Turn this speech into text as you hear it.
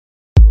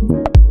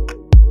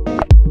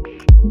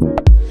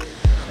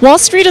Wall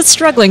Street is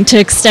struggling to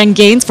extend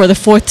gains for the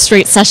fourth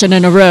straight session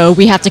in a row.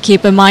 We have to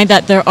keep in mind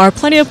that there are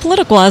plenty of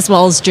political as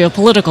well as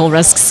geopolitical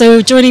risks.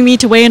 So joining me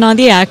to weigh in on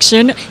the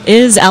action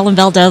is Alan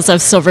Valdes of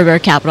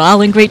SilverBear Capital.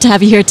 Alan, great to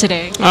have you here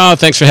today. Oh,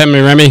 thanks for having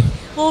me, Remy.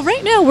 Well,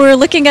 right now we're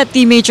looking at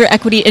the major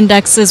equity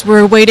indexes.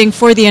 We're waiting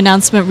for the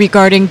announcement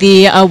regarding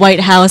the White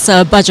House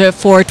budget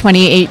for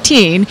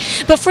 2018.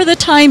 But for the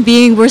time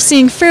being, we're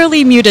seeing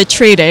fairly muted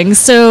trading.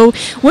 So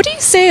what do you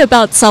say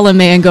about sell in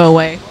May and go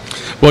away?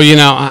 Well, you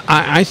know,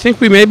 I think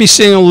we may be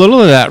seeing a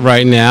little of that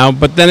right now.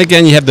 But then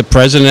again, you have the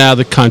president out of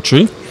the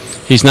country.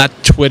 He's not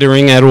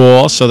twittering at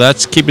all, so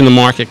that's keeping the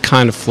market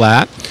kind of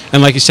flat.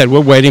 And like you said,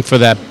 we're waiting for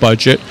that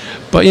budget.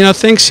 But, you know,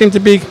 things seem to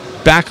be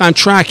back on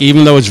track,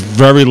 even though it's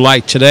very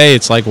light today.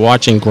 It's like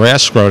watching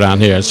grass grow down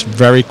here. It's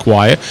very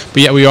quiet,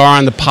 but yet we are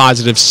on the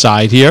positive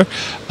side here.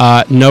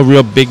 No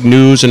real big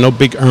news and no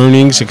big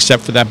earnings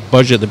except for that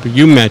budget that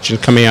you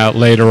mentioned coming out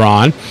later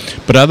on.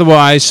 But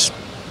otherwise,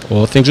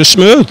 all things are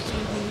smooth.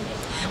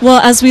 Well,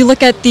 as we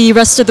look at the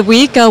rest of the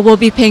week, we'll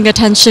be paying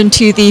attention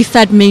to the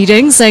Fed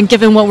meetings. And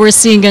given what we're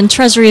seeing in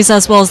treasuries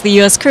as well as the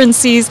U.S.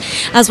 currencies,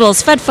 as well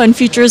as Fed fund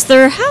futures,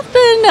 there have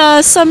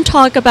been some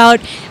talk about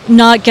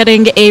not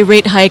getting a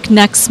rate hike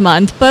next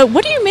month. But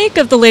what do you make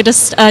of the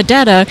latest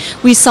data?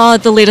 We saw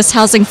the latest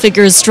housing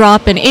figures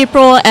drop in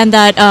April, and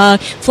that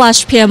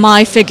flash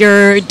PMI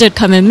figure did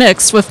come in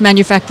mixed, with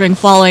manufacturing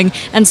falling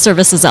and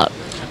services up.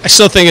 I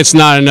still think it's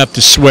not enough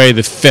to sway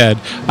the Fed.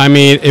 I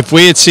mean, if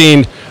we had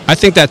seen, I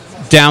think that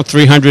down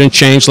 300 and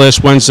change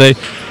last Wednesday,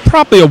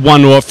 probably a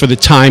one-off for the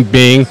time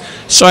being.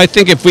 So I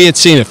think if we had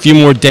seen a few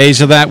more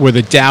days of that where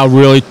the Dow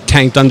really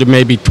tanked under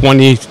maybe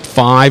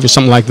 25 or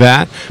something like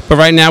that. But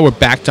right now we're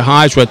back to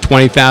highs. We're at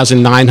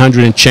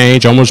 20,900 and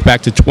change, almost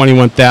back to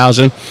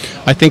 21,000.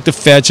 I think the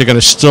Feds are going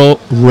to still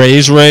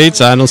raise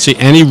rates. I don't see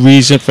any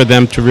reason for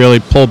them to really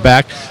pull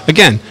back.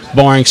 Again,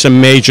 barring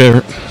some major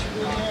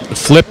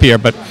flip here,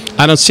 but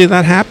I don't see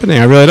that happening.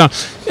 I really don't.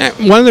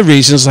 One of the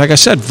reasons, like I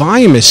said,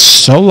 volume is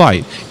so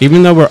light.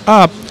 Even though we're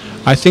up,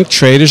 I think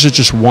traders are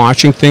just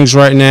watching things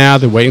right now.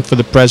 They're waiting for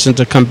the president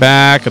to come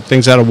back. If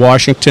things out of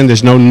Washington,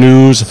 there's no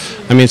news.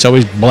 I mean, it's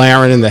always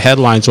blaring in the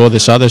headlines, all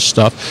this other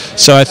stuff.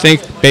 So I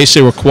think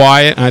basically we're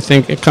quiet, and I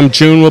think come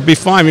June we'll be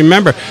fine.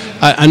 Remember,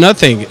 another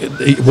thing,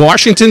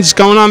 Washington's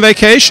going on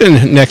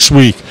vacation next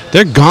week.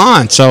 They're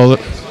gone, so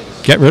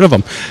get rid of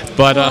them.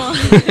 But,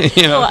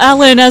 you know. Well,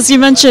 Alan, as you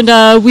mentioned,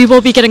 we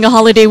will be getting a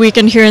holiday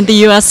weekend here in the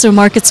U.S., so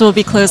markets will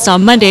be closed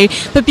on Monday.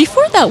 But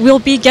before that, we'll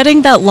be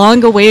getting that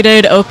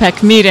long-awaited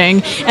OPEC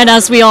meeting. And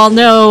as we all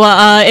know,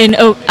 an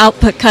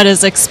output cut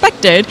is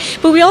expected.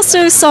 But we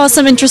also saw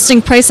some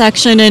interesting price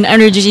action in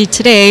energy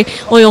today.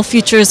 Oil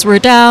futures were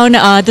down.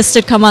 This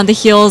did come on the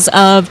heels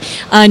of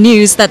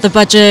news that the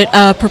budget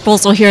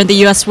proposal here in the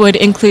U.S. would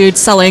include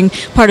selling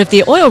part of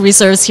the oil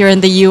reserves here in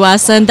the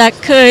U.S., and that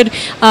could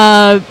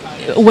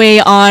weigh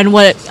on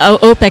what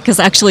OPEC is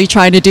actually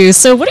trying to do.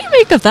 So what do you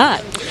make of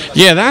that?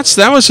 Yeah,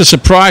 that was a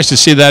surprise to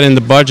see that in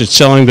the budget,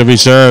 selling the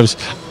reserves.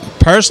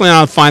 Personally, I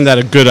don't find that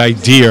a good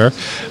idea.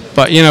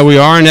 But, you know, we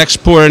are an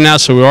exporter now,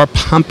 so we are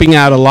pumping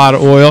out a lot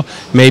of oil.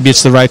 Maybe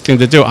it's the right thing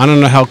to do. I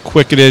don't know how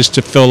quick it is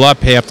to fill up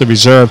half the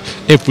reserve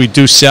if we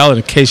do sell it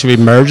in case of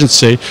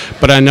emergency.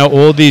 But I know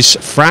all these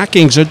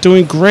frackings are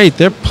doing great.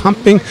 They're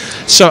pumping.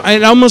 So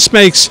it almost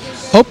makes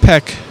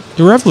OPEC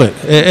irrelevant.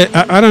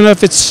 I don't know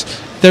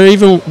if they're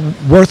even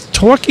worth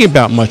talking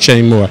about much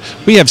anymore.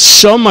 We have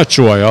so much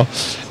oil,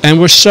 and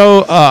we're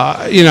so,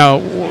 you know,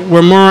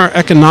 we're more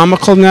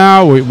economical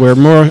now. We're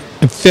more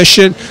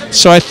efficient.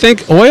 So I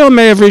think oil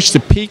may have reached a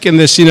peak in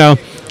this, you know,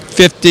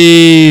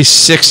 $50,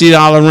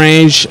 $60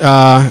 range. And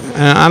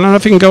I don't know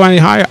if it can go any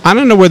higher. I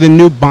don't know where the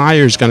new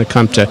buyer is going to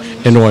come to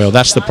in oil.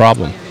 That's the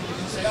problem.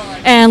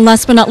 And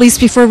last but not least,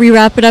 before we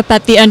wrap it up,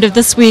 at the end of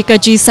this week,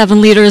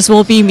 G7 leaders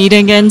will be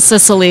meeting in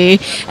Sicily.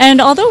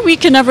 And although we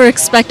can never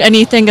expect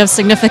anything of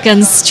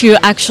significance to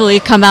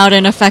actually come out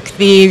and affect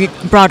the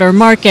broader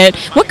market,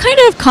 what kind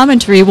of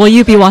commentary will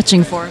you be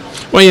watching for?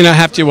 Well, you know, I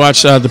have to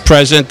watch the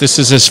president. This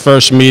is his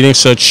first meeting,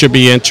 so it should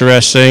be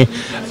interesting.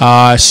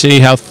 See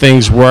how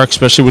things work,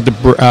 especially with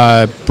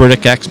the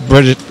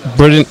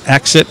Britain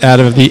exit out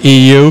of the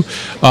EU,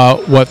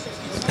 what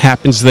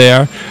happens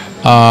there.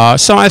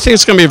 So I think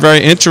it's going to be a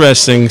very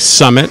interesting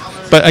summit.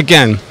 But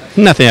again,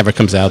 nothing ever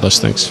comes out of those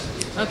things.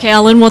 Okay,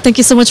 Alan, well, thank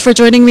you so much for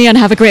joining me, and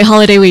have a great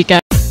holiday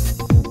weekend.